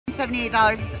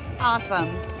$278. It's awesome.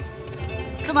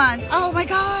 Come on. Oh my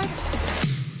God.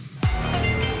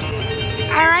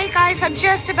 All right, guys, I'm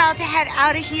just about to head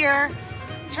out of here.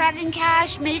 Dragon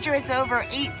Cash Major is over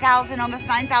 $8,000, almost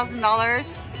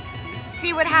 $9,000.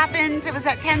 See what happens. It was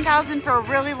at $10,000 for a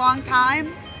really long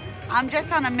time. I'm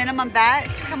just on a minimum bet.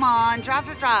 Come on, drop.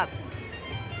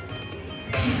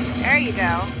 There you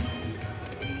go.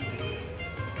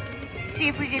 See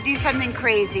if we could do something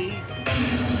crazy.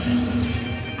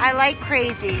 I like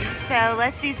crazy, so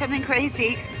let's do something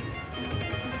crazy.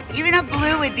 Even a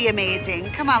blue would be amazing.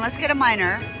 Come on, let's get a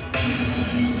minor.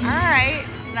 All right,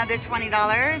 another $20.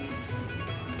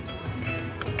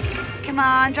 Come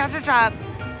on, drop.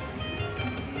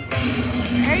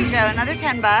 There you go, another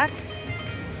 10 bucks.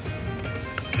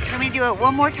 Can we do it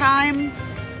one more time?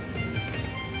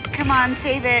 Come on,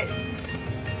 save it.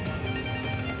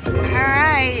 All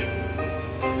right.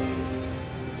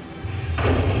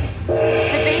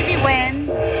 It's a baby win.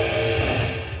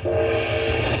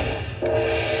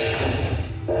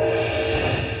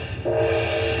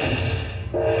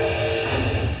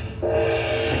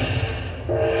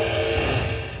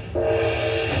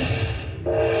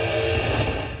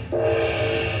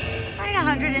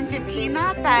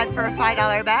 Not bad for a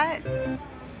 $5 bet.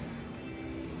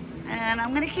 And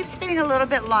I'm gonna keep spinning a little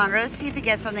bit longer. Let's see if we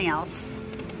get something else.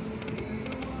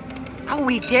 Oh,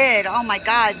 we did. Oh my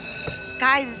God.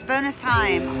 Guys, it's bonus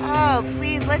time. Oh,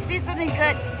 please, let's do something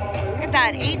good. Look at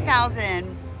that,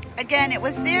 8,000. Again, it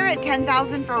was there at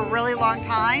 10,000 for a really long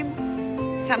time.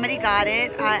 Somebody got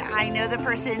it. I know the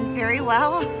person very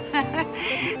well.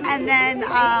 And then,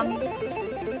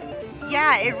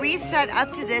 yeah, it reset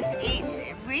up to this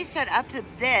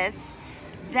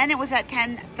then it was at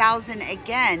 10,000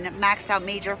 again, maxed out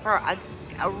major for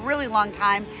a really long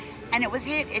time, and it was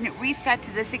hit and it reset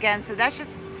to this again. So that's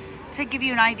just to give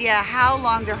you an idea how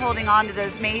long they're holding on to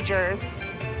those majors.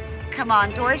 Come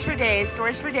on, doors for days.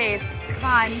 Come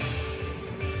on,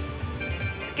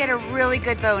 let's get a really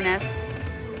good bonus.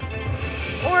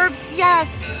 Orbs, yes.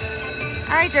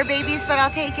 All right, they're babies, but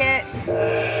I'll take it.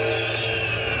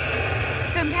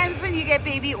 Sometimes when you get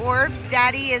baby orbs,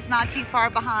 daddy is not too far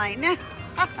behind.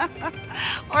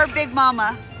 Or big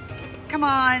mama. Come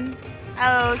on.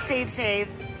 Oh, save.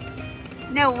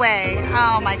 No way.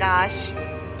 Oh my gosh.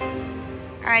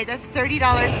 All right, that's $30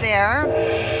 there.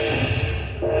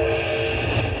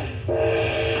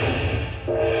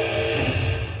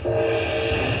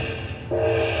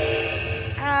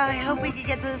 Oh, I hope we could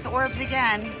get those orbs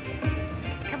again.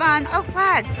 Come on. Oh,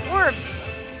 flags. Orbs.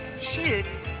 Shoot.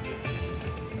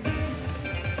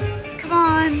 Come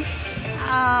on.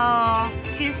 Oh,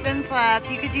 2 spins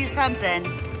left. You could do something.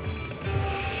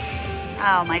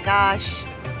 Oh my gosh.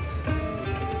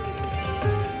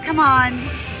 Come on.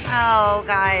 Oh,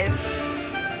 guys.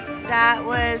 That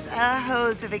was a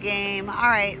hose of a game. All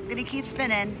right, I'm gonna keep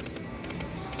spinning.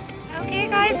 Okay,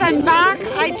 guys, I'm back.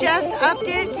 I just upped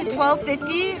it to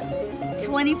 $12.50,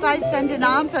 25 cents a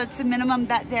nom, so it's the minimum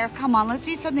bet there. Come on, let's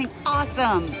do something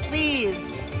awesome, please.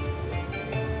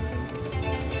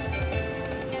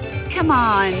 Come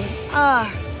on.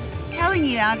 Telling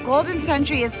you, Golden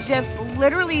Century is just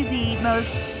literally the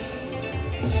most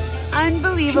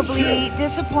unbelievably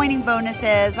disappointing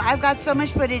bonuses. I've got so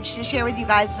much footage to share with you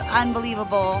guys.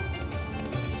 Unbelievable.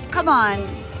 Come on.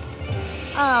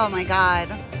 Oh my God.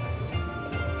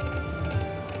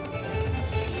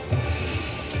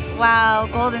 Wow,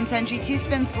 Golden Century, 2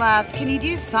 spins left. Can you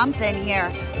do something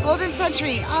here? Golden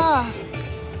Century, oh.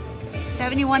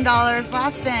 $71,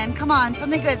 last spin. Come on,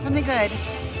 something good.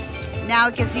 Now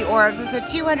it gives the orbs. It's a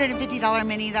 $250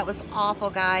 mini. That was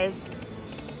awful, guys.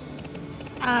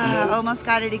 Almost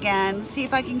got it again. Let's see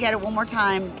if I can get it one more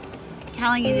time. I'm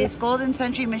telling you, these Golden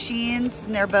Century machines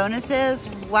and their bonuses,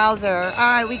 wowzer.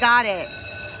 All right, we got it.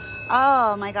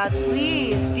 Oh my God,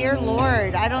 please, dear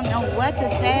Lord. I don't know what to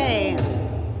say.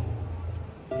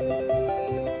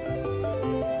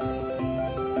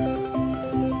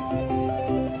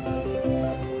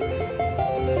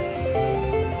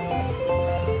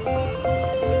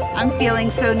 I'm feeling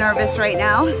so nervous right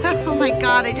now. Oh my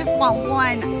God, I just want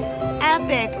one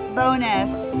epic bonus.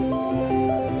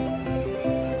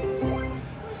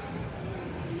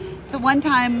 So one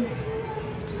time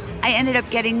I ended up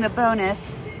getting the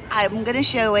bonus. I'm gonna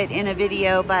show it in a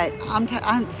video, but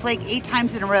it's like 8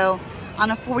 times in a row on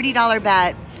a $40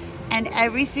 bet, and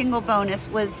every single bonus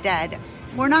was dead.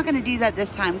 We're not gonna do that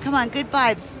this time. Come on, good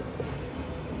vibes.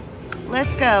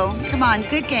 Let's go. Come on,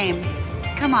 good game.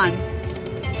 Come on.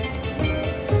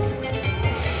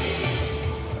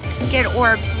 Let's get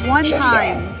orbs one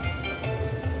time.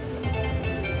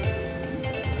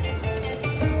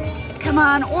 Come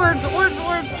on, orbs, orbs,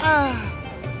 orbs. Oh.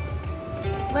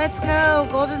 Let's go,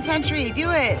 Golden Century, do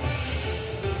it.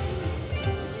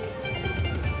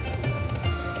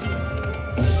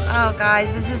 Oh,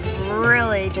 guys, this is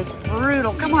really just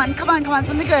brutal. Come on, come on, come on,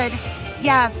 something good.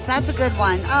 Yes, that's a good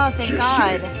one. Oh, thank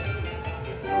God.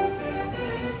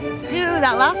 Phew,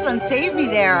 that last one saved me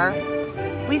there.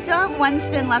 We still have one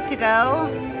spin left to go.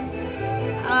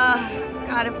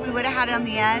 God, if we would have had it on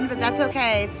the end, but that's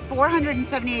okay. It's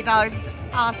 $478. It's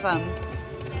awesome.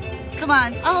 Come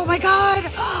on. Oh, my God.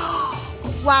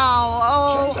 Wow.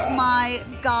 Oh, my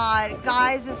God.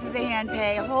 Guys, this is a hand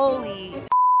pay. Holy.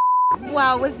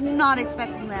 Wow, was not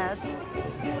expecting this.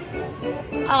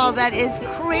 Oh, that is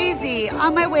crazy.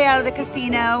 On my way out of the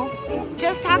casino,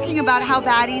 just talking about how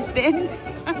bad he's been.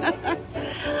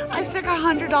 I stuck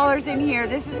 $100 in here.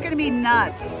 This is going to be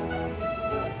nuts.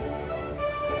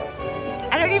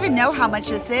 I don't even know how much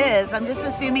this is. I'm just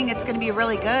assuming it's going to be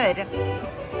really good.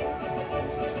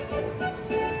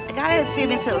 I got to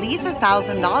assume it's at least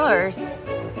 $1,000.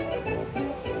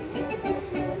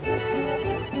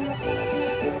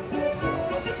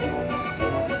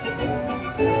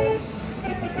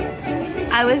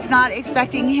 I was not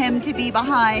expecting him to be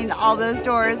behind all those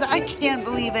doors. I can't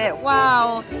believe it.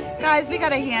 Wow. Guys, we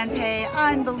got a hand pay.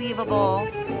 Unbelievable.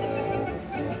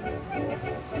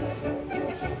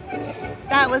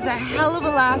 That was a hell of a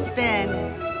last spin.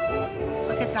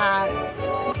 Look at that.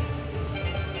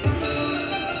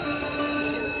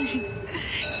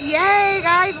 Yay,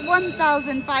 guys.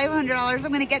 $1,500.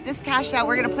 I'm going to get this cashed out.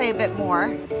 We're going to play a bit more.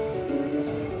 1,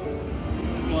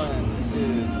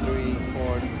 2, 3,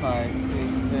 4, 5, 6,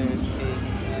 7, 8,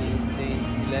 9,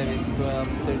 10, 11, 12,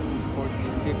 13, 14,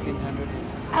 1500.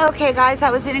 Okay, guys,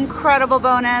 that was an incredible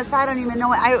bonus. I don't even know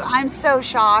what, I'm so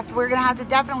shocked. We're gonna have to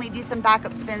definitely do some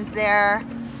backup spins there.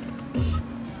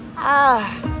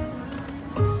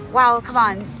 Wow, come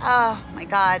on. Oh my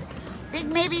God. I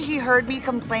think maybe he heard me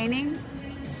complaining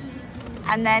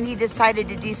and then he decided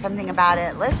to do something about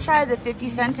it. Let's try the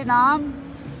 50-cent denom,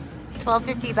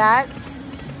 12.50 bets.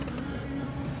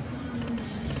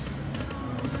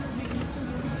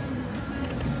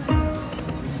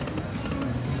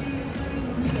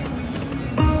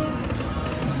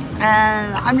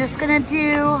 And I'm just gonna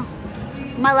do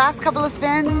my last couple of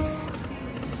spins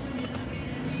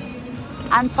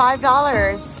on $5.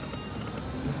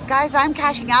 Guys, I'm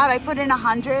cashing out. I put in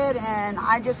 100 and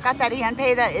I just got that hand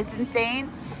pay that is insane.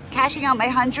 Cashing out my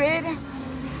 100 and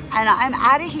I'm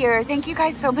out of here. Thank you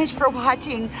guys so much for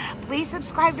watching. Please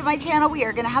subscribe to my channel. We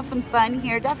are gonna have some fun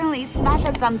here. Definitely smash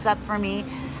a thumbs up for me.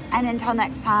 And until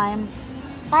next time,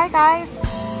 bye guys.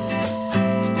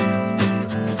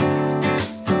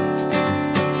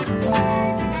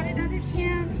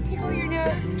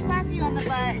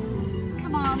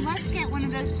 Come on, let's get one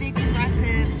of those big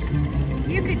progressives.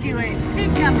 You could do it.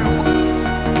 Big number 1.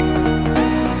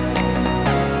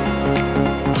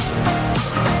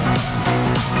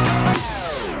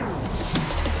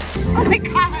 Oh my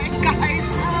God, guys.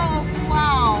 Oh,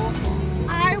 wow.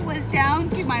 I was down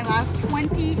to my last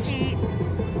 $28.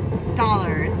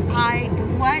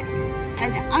 What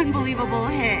an unbelievable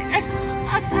hit.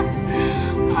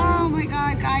 Oh my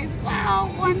God, guys. Wow,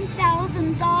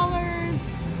 $1,000.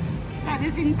 That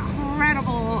is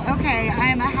incredible. Okay, I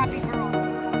am a happy girl.